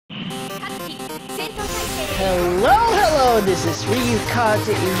Hello, this is Ryuka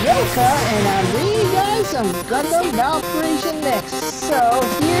Yoka, and I'm bringing you guys some Gundam Operation Next. So,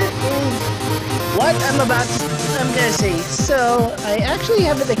 here is what I'm gonna say. So, I actually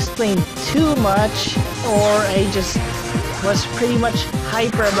haven't explained too much, or I just was pretty much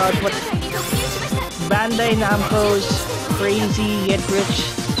hyper about what Bandai Namco's crazy get rich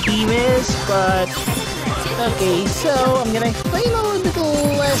scheme is, but okay, so I'm gonna explain a little bit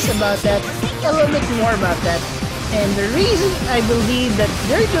less about that, a little bit more about that. And the reason I believe that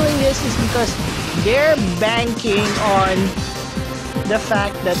they're doing this is because they're banking on the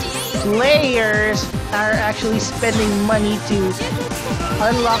fact that players are actually spending money to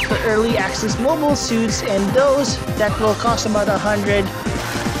unlock the early access mobile suits, and those that will cost about 100k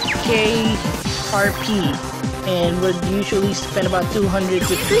RP and would usually spend about 200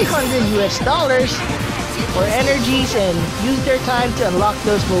 to 300 US dollars for energies and use their time to unlock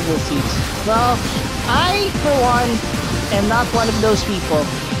those mobile suits. Well, I, for one, am not one of those people.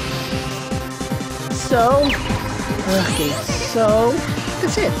 So, okay, so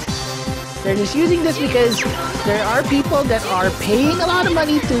that's it. They're just using this because there are people that are paying a lot of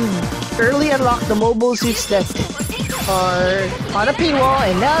money to early unlock the mobile suits that are on a paywall,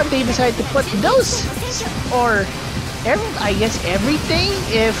 and now they decide to put those, or I guess everything,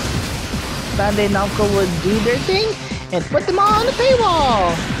 if Bandai Namco would do their thing, and put them all on the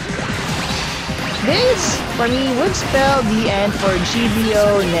paywall. This, for me, would spell the end for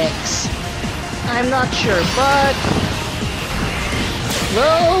GBO Next. I'm not sure, but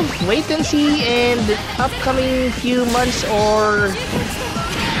we'll wait and see in the upcoming few months, or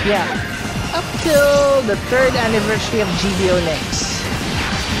yeah, up till the 3rd anniversary of GBO Next,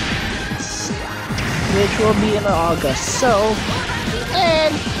 which will be in August. So,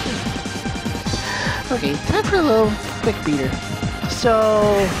 and okay, time for a little quick breather. So,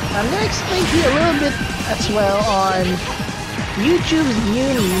 I'm gonna explain to you a little bit as well on YouTube's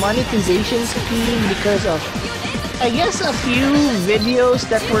new monetization scheme, because of, I guess, a few videos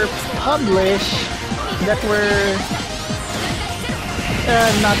that were published, that were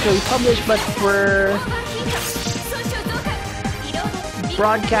not really published, but were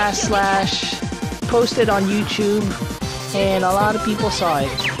broadcast / posted on YouTube, and a lot of people saw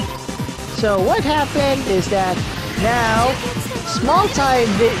it. So what happened is that now small-time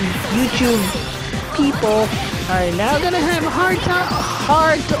YouTube people are now gonna have a hard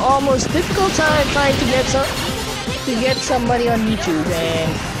to almost difficult time trying to get some money on YouTube,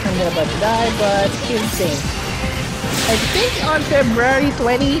 and I'm gonna about to die, but here's the thing. I think on February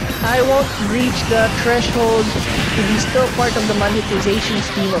 20, I won't reach the threshold to be still part of the monetization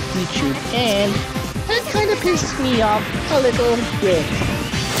scheme of YouTube, and that kind of pisses me off a little bit.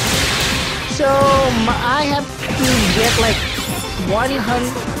 So I have to get like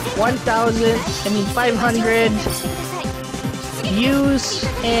 500 views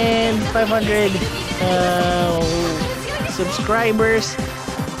and 500 subscribers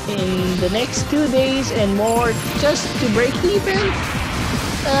in the next 2 days and more just to break even.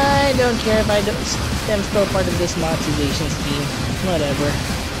 I don't care if I'm still part of this monetization scheme. Whatever.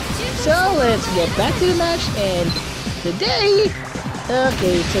 So let's get back to the match, and today,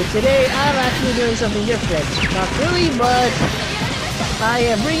 okay, so today I'm actually doing something different. Not really, but I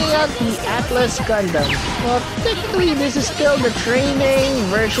am bringing out the Atlas Gundam. Well, technically this is still the training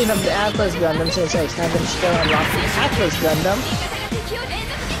version of the Atlas Gundam, since I haven't still unlocked the Atlas Gundam.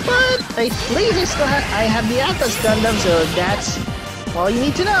 But at least I have the Atlas Gundam, so that's all you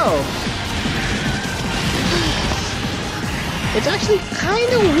need to know. It's actually kind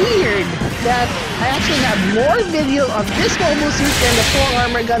of weird that I actually have more video of this mobile suit than the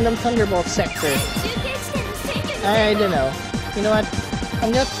 4-armor Gundam Thunderbolt sector. I don't know. You know what?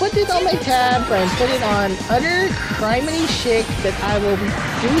 I'm gonna put it on my tab and put it on other Criminy Shick that I will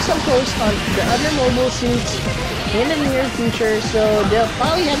do some posts on the other mobile suits in the near future, so they'll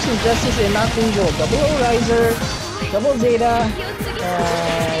probably have some justice and not usual Double O Riser, Double Zeta,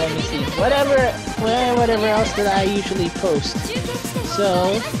 let me see, whatever else that I usually post.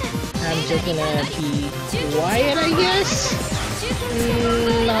 So I'm just gonna be quiet, I guess.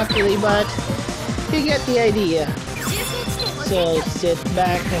 Not really, but you get the idea. So sit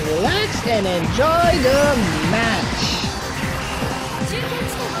back and relax and enjoy the match.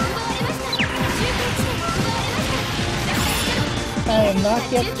 I am not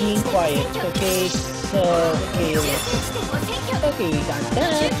yet being quiet, okay? So, okay, okay, we got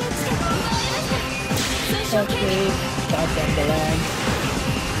that. Okay, got down the line.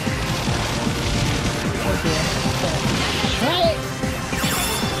 Okay, try it.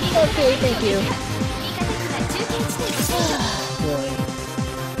 Okay, thank you. Boy.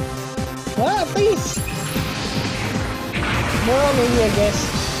 Well, please. Well, maybe I guess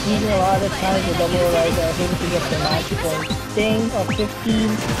using a lot of times the double right, I was able to get the magical thing of 15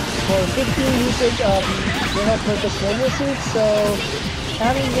 for 15 usage of general purpose mobile suits, so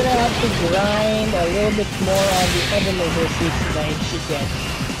I'm gonna have to grind a little bit more on the other mobile suits that I should get.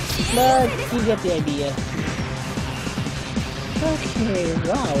 But you get the idea. Okay,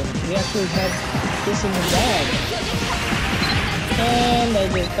 wow, we actually have this in the bag. And I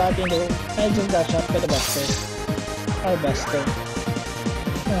just got shot by the buster. Our buster.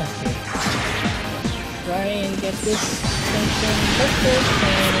 Okay. Try and get this tension buster,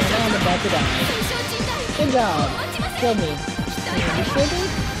 and now I'm about to die. Good job! Kill me. You killed me?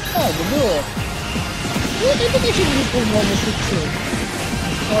 Oh, the duel. I think I should use this level 16.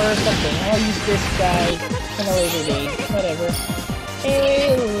 Or something. I'll use this guy on a later day. Whatever.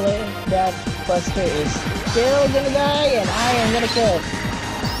 Anyway, that buster is still gonna die, and I am gonna kill.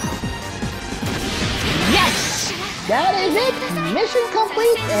 Yes! That is it! Mission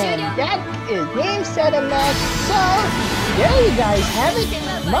complete, and that is game, set, and match. So, there you guys have it.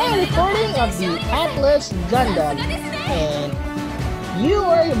 My recording of the Atlas Gundam. And you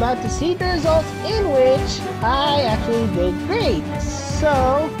are about to see the results in which I actually did great.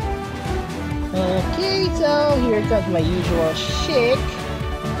 So, okay, so here comes my usual shick.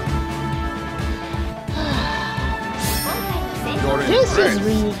 This is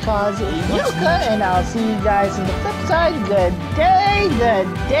Ryukaze Yuka, and I'll see you guys in the flip side. Good day, good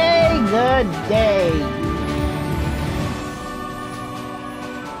day, good day.